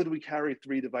 why would we carry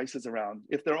 3 devices around?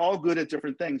 If they're all good at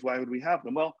different things, why would we have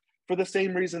them? Well, for the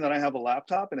same reason that I have a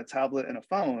laptop and a tablet and a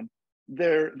phone,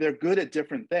 they're good at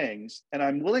different things. And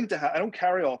I'm willing to I don't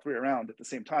carry all 3 around at the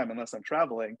same time unless I'm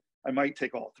traveling. I might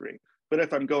take all 3. But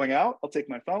if I'm going out, I'll take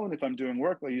my phone. If I'm doing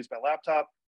work, I'll use my laptop.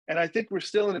 And I think we're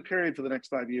still in a period for the next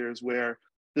 5 years where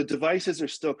the devices are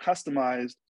still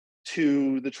customized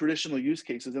to the traditional use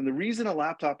cases. And the reason a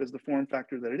laptop is the form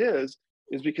factor that it is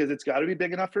because it's got to be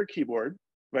big enough for a keyboard,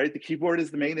 right? The keyboard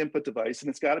is the main input device, and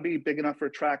it's got to be big enough for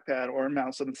a trackpad or a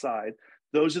mouse on the side.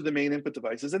 Those are the main input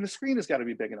devices, and the screen has got to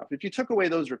be big enough. If you took away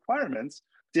those requirements,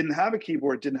 didn't have a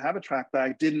keyboard, didn't have a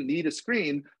trackpad, didn't need a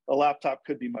screen, a laptop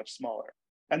could be much smaller.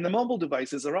 And the mobile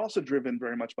devices are also driven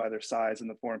very much by their size and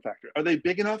the form factor. Are they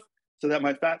big enough so that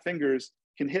my fat fingers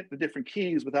can hit the different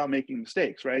keys without making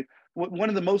mistakes, right? One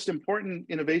of the most important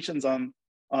innovations on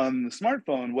the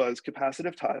smartphone was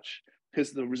capacitive touch,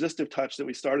 because the resistive touch that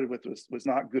we started with was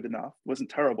not good enough, wasn't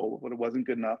terrible, but it wasn't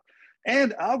good enough.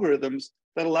 And algorithms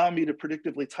that allow me to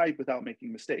predictively type without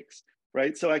making mistakes,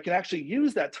 right? So I can actually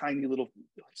use that tiny little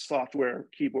software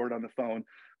keyboard on the phone.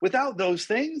 Without those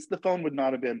things, the phone would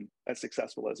not have been as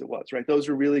successful as it was, right? Those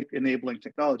are really enabling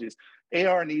technologies.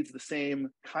 AR needs the same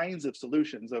kinds of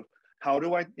solutions of, how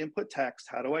do I input text?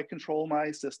 How do I control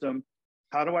my system?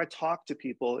 How do I talk to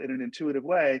people in an intuitive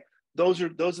way? Those are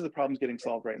the problems getting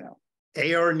solved right now.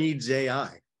 AR needs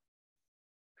AI.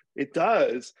 It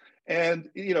does. And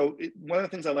one of the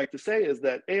things I like to say is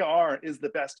that AR is the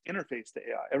best interface to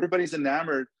AI. Everybody's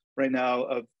enamored right now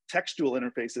of textual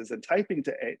interfaces and typing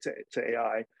to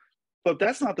AI, but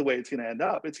that's not the way it's going to end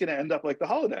up. It's going to end up like the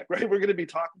holodeck, right? We're going to be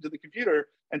talking to the computer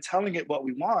and telling it what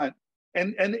we want.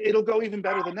 And it'll go even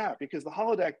better than that, because the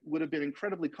holodeck would have been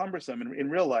incredibly cumbersome in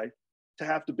real life to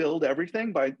have to build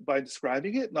everything by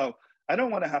describing it. No, I don't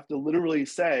want to have to literally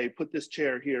say, put this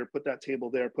chair here, put that table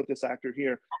there, put this actor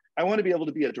here. I want to be able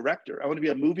to be a director. I want to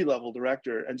be a movie level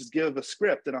director and just give a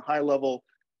script and a high level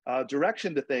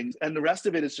direction to things. And the rest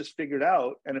of it is just figured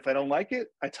out. And if I don't like it,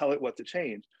 I tell it what to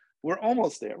change. We're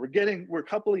almost there. We're a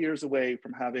couple of years away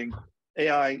from having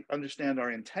AI understand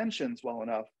our intentions well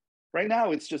enough. Right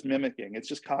now, it's just mimicking. It's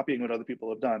just copying what other people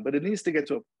have done. But it needs to get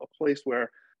to a place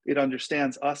where it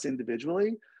understands us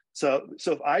individually. So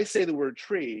if I say the word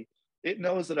tree, it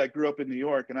knows that I grew up in New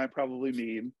York and I probably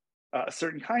mean a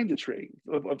certain kind of tree,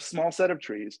 a small set of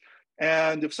trees.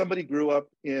 And if somebody grew up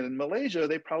in Malaysia,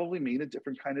 they probably mean a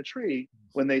different kind of tree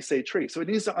when they say tree. So it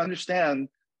needs to understand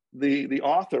the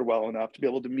author well enough to be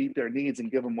able to meet their needs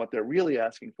and give them what they're really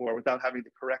asking for without having to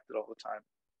correct it all the time.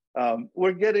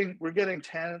 We're getting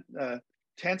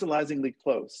tantalizingly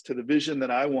close to the vision that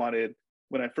I wanted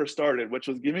when I first started, which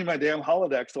was give me my damn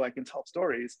holodeck so I can tell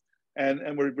stories.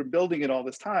 And we're building it all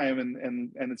this time,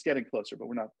 and it's getting closer, but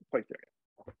we're not quite there yet.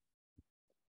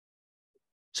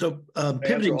 So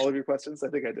pivoting all of your questions, I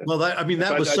think I did. Well,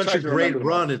 that was such a great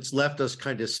run. It's left us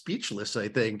kind of speechless, I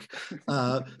think.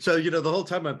 So the whole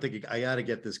time I'm thinking I got to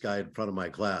get this guy in front of my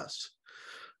class.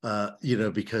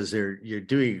 Because you're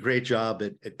doing a great job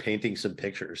at painting some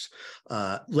pictures.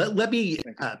 Let me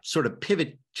sort of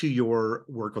pivot to your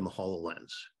work on the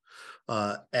HoloLens.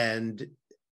 And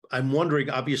I'm wondering,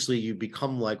 obviously, you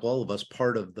become, like all of us,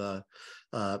 part of the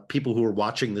people who are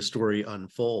watching the story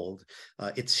unfold.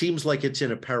 It seems like it's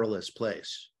in a perilous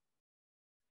place.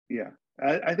 Yeah,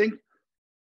 I think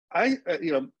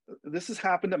this has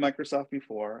happened at Microsoft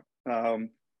before.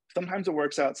 Sometimes it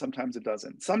works out, sometimes it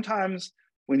doesn't. Sometimes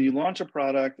when you launch a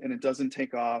product and it doesn't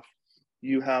take off,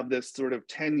 you have this sort of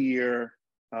 10-year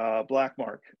black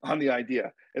mark on the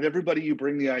idea. And everybody you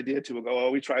bring the idea to will go,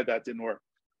 oh, we tried that, didn't work.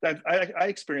 I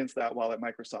experienced that while at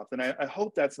Microsoft. And I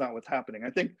hope that's not what's happening.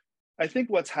 I think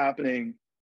what's happening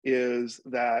is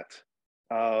that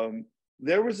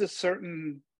there was a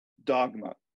certain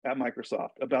dogma at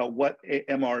Microsoft about what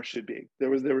MR should be.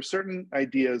 There were certain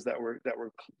ideas that were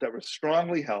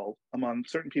strongly held among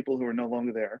certain people who are no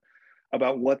longer there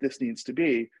about what this needs to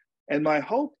be. And my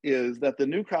hope is that the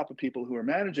new crop of people who are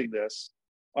managing this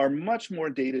are much more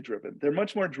data driven. They're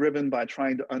much more driven by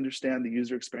trying to understand the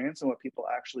user experience and what people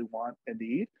actually want and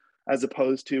need, as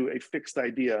opposed to a fixed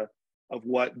idea of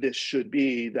what this should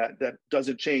be that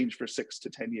doesn't change for 6 to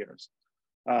 10 years.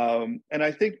 And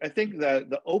I think that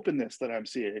the openness that I'm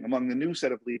seeing among the new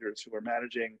set of leaders who are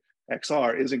managing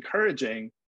XR is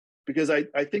encouraging, because I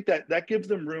think that gives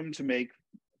them room to make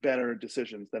better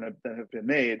decisions that have been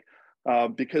made,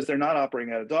 because they're not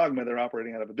operating out of dogma, they're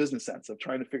operating out of a business sense of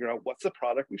trying to figure out what's the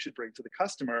product we should bring to the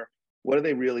customer, what do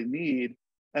they really need.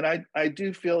 And I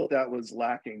do feel that was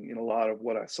lacking in a lot of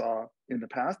what I saw in the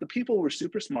past. The people were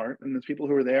super smart, and the people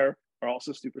who were there are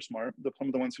also super smart. Some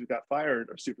of the ones who got fired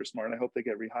are super smart, and I hope they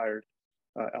get rehired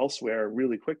elsewhere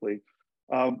really quickly.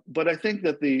 But I think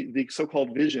that the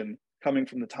so-called vision coming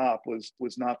from the top was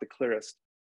not the clearest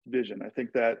vision. I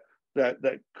think that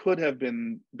could have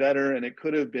been better, and it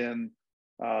could have been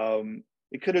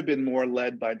more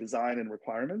led by design and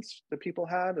requirements that people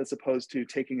had, as opposed to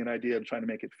taking an idea and trying to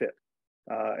make it fit.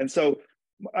 And so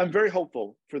I'm very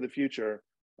hopeful for the future.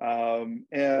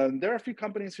 And there are a few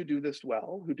companies who do this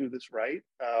well, who do this right.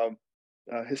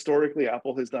 Historically,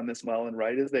 Apple has done this well and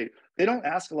right, is they don't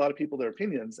ask a lot of people their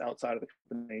opinions outside of the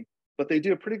company, but they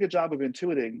do a pretty good job of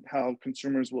intuiting how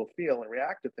consumers will feel and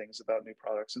react to things about new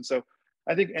products. And so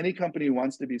I think any company who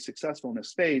wants to be successful in a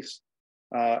space,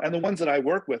 and the ones that I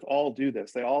work with all do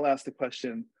this. They all ask the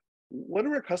question, what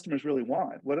do our customers really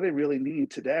want? What do they really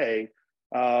need today?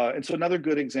 And so another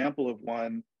good example of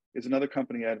one is another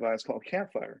company I advise called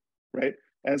Campfire, right?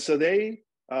 And so they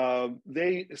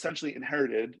essentially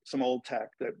inherited some old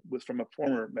tech that was from a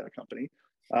former Meta company,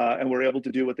 and were able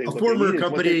to do what they former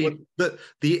company,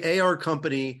 the AR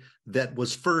company that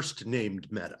was first named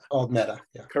Meta. Oh, Meta,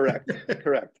 yeah. Correct.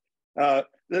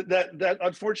 That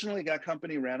unfortunately, that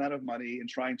company ran out of money in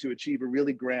trying to achieve a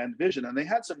really grand vision, and they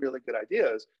had some really good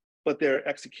ideas, but their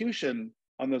execution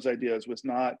on those ideas was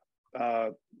not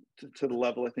to the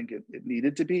level I think it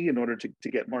needed to be in order to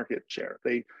get market share.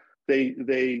 They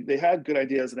had good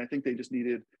ideas, and I think they just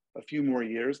needed a few more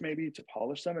years maybe to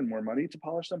polish them and more money to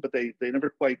polish them, but they never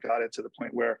quite got it to the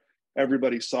point where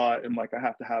everybody saw it and like, I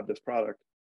have to have this product.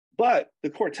 But the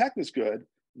core tech was good.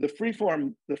 The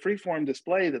freeform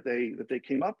display that they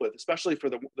came up with, especially for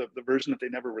the version that they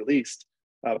never released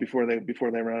before they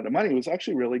ran out of money, was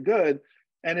actually really good.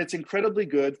 And it's incredibly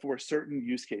good for certain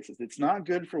use cases. It's not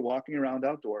good for walking around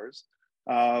outdoors,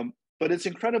 but it's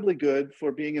incredibly good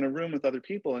for being in a room with other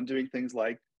people and doing things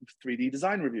like 3D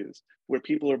design reviews, where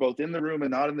people are both in the room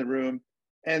and not in the room.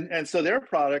 And so their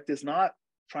product is not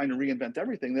trying to reinvent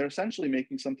everything. They're essentially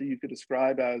making something you could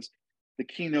describe as the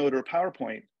Keynote or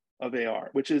PowerPoint of AR,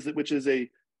 which is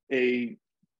a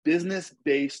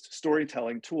business-based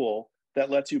storytelling tool that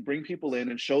lets you bring people in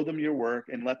and show them your work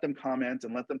and let them comment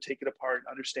and let them take it apart and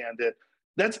understand it.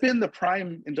 That's been the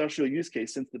prime industrial use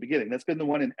case since the beginning. That's been the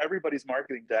one in everybody's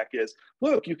marketing deck is,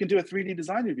 look, you can do a 3D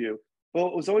design review. Well,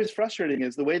 what was always frustrating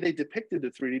is the way they depicted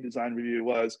the 3D design review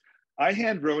was, I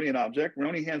hand Roni an object,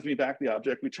 Roni hands me back the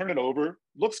object, we turn it over,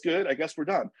 looks good, I guess we're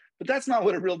done. But that's not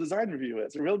what a real design review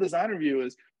is. A real design review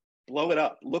is blow it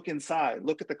up, look inside,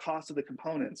 look at the cost of the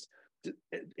components,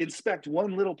 inspect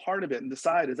one little part of it and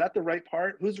decide, is that the right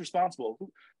part? Who's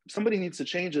responsible? Somebody needs to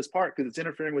change this part because it's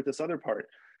interfering with this other part.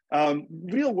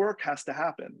 Real work has to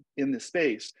happen in this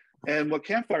space. And what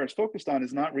Campfire is focused on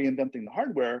is not reinventing the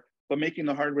hardware, but making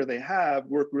the hardware they have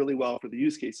work really well for the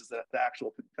use cases that the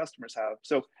actual customers have.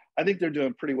 So I think they're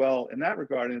doing pretty well in that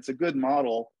regard. And it's a good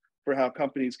model for how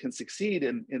companies can succeed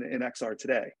in XR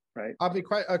today, right? Avi,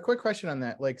 a quick question on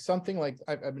that. Like something like,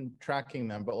 I've been tracking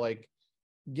them, but like,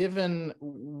 given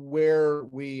where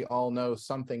we all know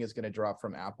something is going to drop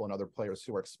from Apple and other players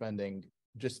who are spending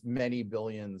just many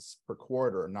billions per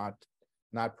quarter,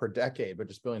 not per decade, but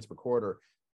just billions per quarter,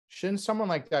 shouldn't someone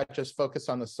like that just focus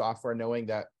on the software, knowing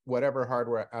that whatever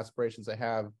hardware aspirations they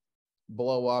have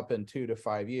blow up in 2 to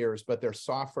 5 years, but their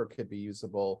software could be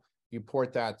usable? You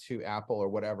port that to Apple or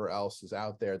whatever else is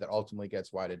out there that ultimately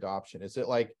gets wide adoption. Is it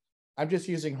like I'm just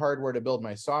using hardware to build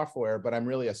my software, but I'm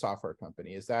really a software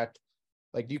company. Is that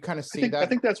like, do you kind of see that? I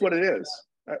think that's what it is.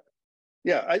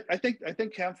 Yeah, I think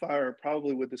Campfire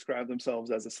probably would describe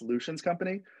themselves as a solutions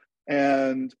company,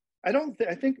 and I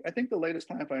think the latest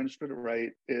plan, if I understood it right,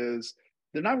 is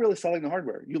they're not really selling the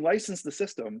hardware. You license the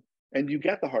system and you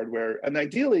get the hardware, and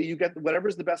ideally you get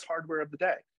whatever's the best hardware of the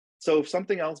day. So if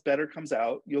something else better comes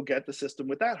out, you'll get the system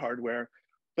with that hardware.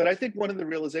 But I think one of the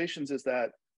realizations is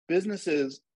that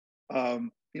businesses,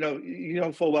 you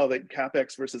know full well that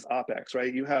CapEx versus OpEx,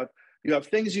 right? You have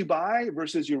things you buy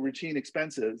versus your routine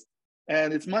expenses.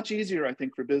 And it's much easier, I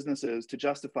think, for businesses to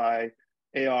justify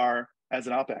AR as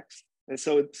an OpEx. And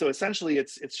so essentially,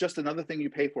 it's just another thing you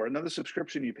pay for, another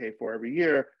subscription you pay for every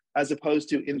year, as opposed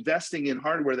to investing in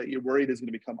hardware that you're worried is going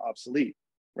to become obsolete,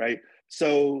 right?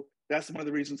 So that's one of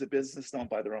the reasons that businesses don't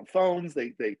buy their own phones.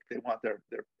 They want their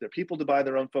people to buy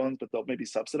their own phones, but they'll maybe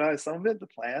subsidize some of it, the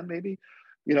plan maybe,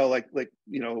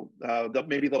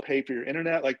 maybe they'll pay for your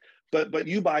internet, but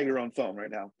you buy your own phone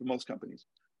right now for most companies.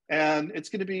 And it's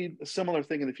going to be a similar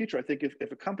thing in the future. I think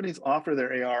if companies offer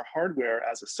their AR hardware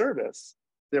as a service,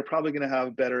 they're probably going to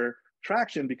have better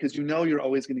traction because you're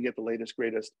always going to get the latest,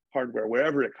 greatest hardware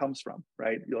wherever it comes from,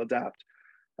 right? You'll adapt.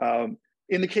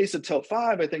 In the case of Tilt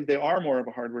 5, I think they are more of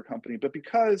a hardware company, but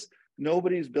because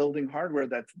nobody's building hardware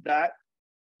that's that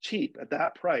cheap at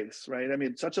that price, right? I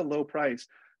mean, such a low price,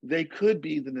 they could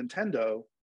be the Nintendo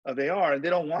of AR, and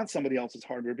they don't want somebody else's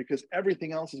hardware because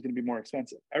everything else is going to be more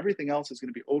expensive. Everything else is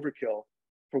going to be overkill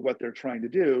for what they're trying to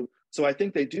do. So I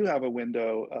think they do have a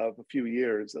window of a few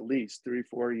years, at least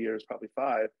 3-4 years, probably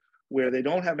 5, where they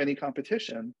don't have any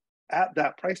competition at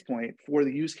that price point for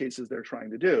the use cases they're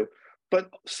trying to do. But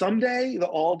someday the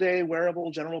all-day wearable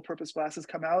general purpose glasses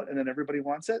come out and then everybody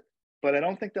wants it. But I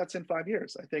don't think that's in 5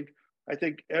 years. I think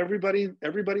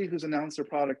everybody who's announced their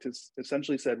product has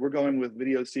essentially said, we're going with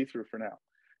video see-through for now.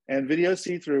 And video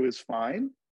see-through is fine.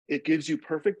 It gives you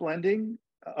perfect blending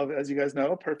of, as you guys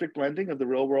know, perfect blending of the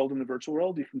real world and the virtual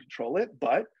world. You can control it,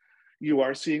 but you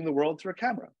are seeing the world through a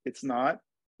camera. It's not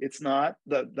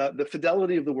the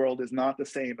fidelity of the world is not the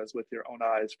same as with your own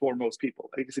eyes for most people.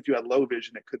 I guess if you had low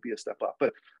vision, it could be a step up.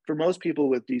 But for most people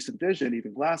with decent vision,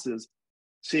 even glasses,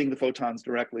 seeing the photons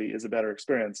directly is a better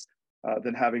experience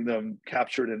than having them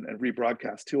captured and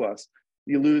rebroadcast to us.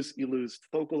 You lose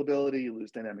focal ability, you lose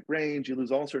dynamic range, you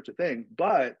lose all sorts of things,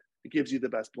 but it gives you the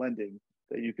best blending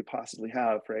that you could possibly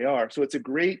have for AR. So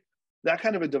that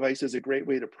kind of a device is a great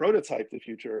way to prototype the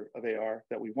future of AR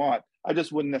that we want. I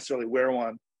just wouldn't necessarily wear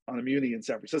one on a Muni in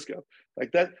San Francisco.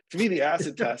 Like that, to me, the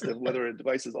acid test of whether a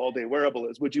device is all day wearable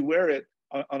is, would you wear it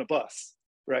on a bus,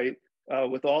 right?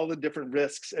 With all the different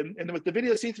risks. And with the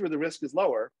video see-through, the risk is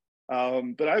lower.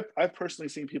 But I've personally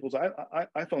seen people's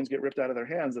iPhones get ripped out of their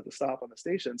hands at the stop on the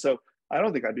station. So I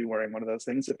don't think I'd be wearing one of those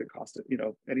things if it costed,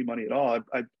 any money at all.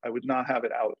 I would not have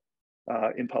it out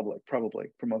in public,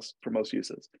 probably for most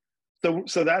uses.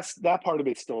 So that part of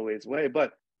it's still a ways away.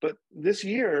 But this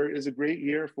year is a great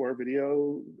year for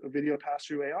video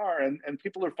pass-through AR, and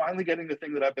people are finally getting the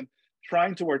thing that I've been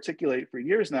trying to articulate for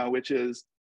years now, which is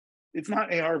it's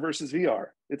not AR versus VR.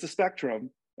 It's a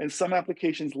spectrum. And some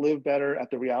applications live better at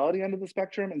the reality end of the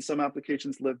spectrum, and some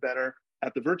applications live better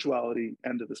at the virtuality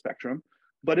end of the spectrum.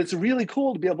 But it's really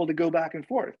cool to be able to go back and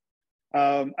forth.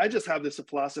 I just have this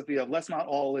philosophy of let's not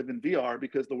all live in VR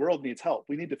because the world needs help.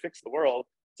 We need to fix the world.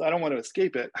 So I don't want to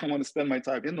escape it. I want to spend my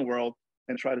time in the world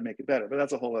and try to make it better. But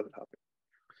that's a whole other topic.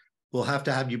 We'll have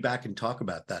to have you back and talk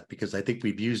about that because I think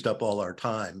we've used up all our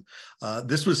time.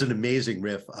 This was an amazing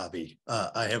riff, Avi.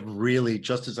 I have really,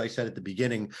 just as I said at the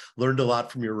beginning, learned a lot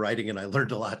from your writing, and I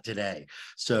learned a lot today.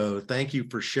 So thank you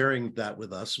for sharing that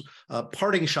with us.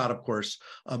 Parting shot, of course.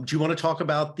 Do you want to talk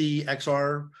about the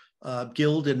XR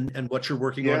Guild and what you're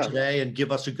working on today, and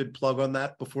give us a good plug on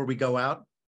that before we go out?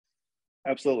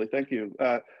 Absolutely, thank you.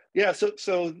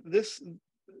 So this.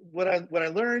 What I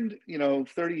learned,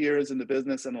 30 years in the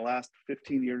business and the last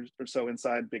 15 years or so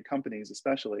inside big companies,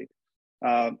 especially,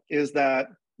 is that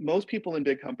most people in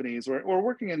big companies or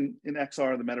working in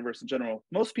XR, the metaverse in general,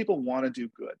 most people want to do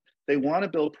good. They want to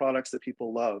build products that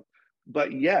people love,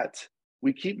 but yet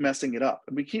we keep messing it up.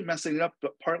 And we keep messing it up,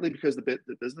 but partly because the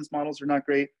business models are not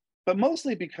great, but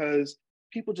mostly because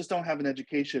people just don't have an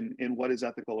education in what is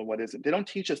ethical and what isn't. They don't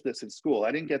teach us this in school.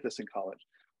 I didn't get this in college.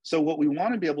 So what we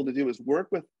want to be able to do is work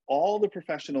with all the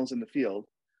professionals in the field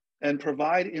and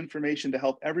provide information to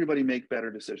help everybody make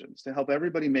better decisions, to help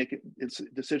everybody make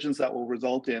decisions that will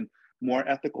result in more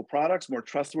ethical products, more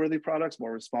trustworthy products,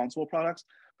 more responsible products.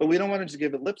 But we don't want to just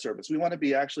give it lip service. We want to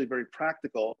be actually very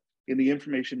practical in the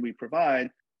information we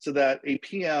provide so that a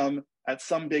PM at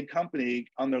some big company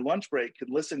on their lunch break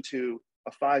could listen to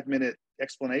a 5-minute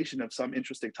explanation of some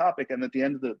interesting topic. And at the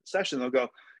end of the session, they'll go,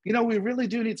 we really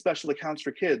do need special accounts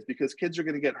for kids because kids are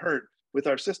going to get hurt with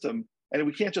our system. And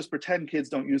we can't just pretend kids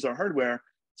don't use our hardware.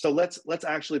 So let's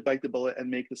actually bite the bullet and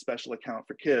make the special account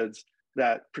for kids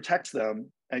that protects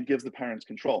them and gives the parents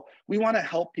control. We want to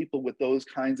help people with those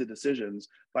kinds of decisions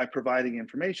by providing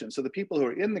information. So the people who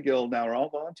are in the guild now are all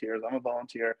volunteers. I'm a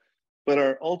volunteer, but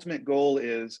our ultimate goal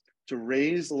is to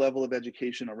raise the level of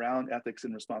education around ethics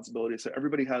and responsibility so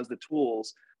everybody has the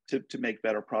tools to make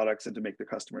better products and to make their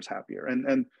customers happier.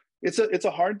 And it's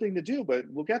a hard thing to do, but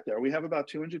we'll get there. We have about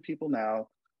 200 people now.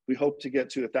 We hope to get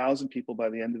to 1,000 people by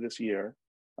the end of this year.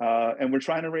 And we're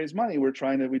trying to raise money. We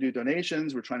do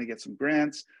donations. We're trying to get some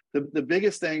grants. The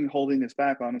biggest thing holding us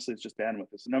back, honestly, is just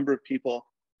bandwidth. There's a number of people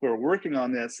who are working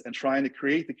on this and trying to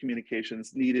create the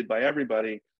communications needed by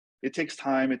everybody. It takes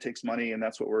time, it takes money, and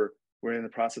that's what we're in the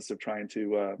process of trying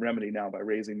to remedy now by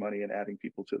raising money and adding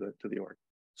people to the org.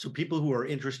 So people who are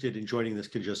interested in joining this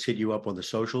can just hit you up on the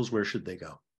socials. Where should they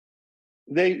go?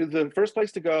 The first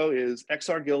place to go is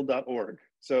xrguild.org.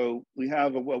 So we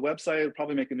have a website. We'll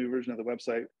probably make a new version of the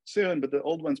website soon, but the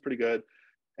old one's pretty good.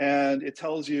 And it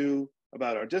tells you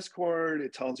about our Discord.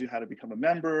 It tells you how to become a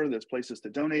member. There's places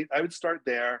to donate. I would start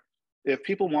there. If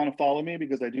people want to follow me,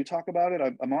 because I do talk about it,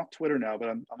 I'm off Twitter now, but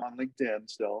I'm on LinkedIn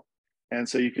still. And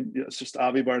so you can, it's just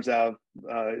Avi Bar-Zev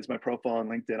is my profile on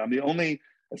LinkedIn. I'm the only,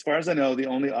 as far as I know, the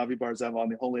only Avi Bar-Zev on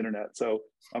the whole internet. So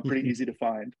I'm pretty easy to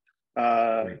find.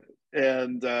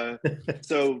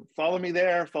 So follow me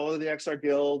there, follow the XR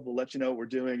Guild. We'll let you know what we're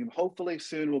doing. And hopefully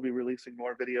soon we'll be releasing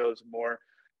more videos and more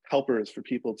helpers for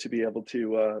people to be able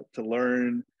to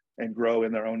learn and grow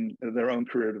in their own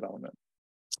career development.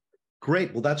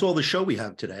 Great. Well, that's all the show we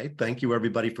have today. Thank you,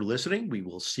 everybody, for listening. We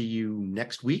will see you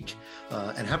next week,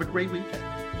 and have a great weekend.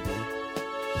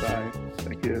 Bye.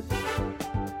 Thank you.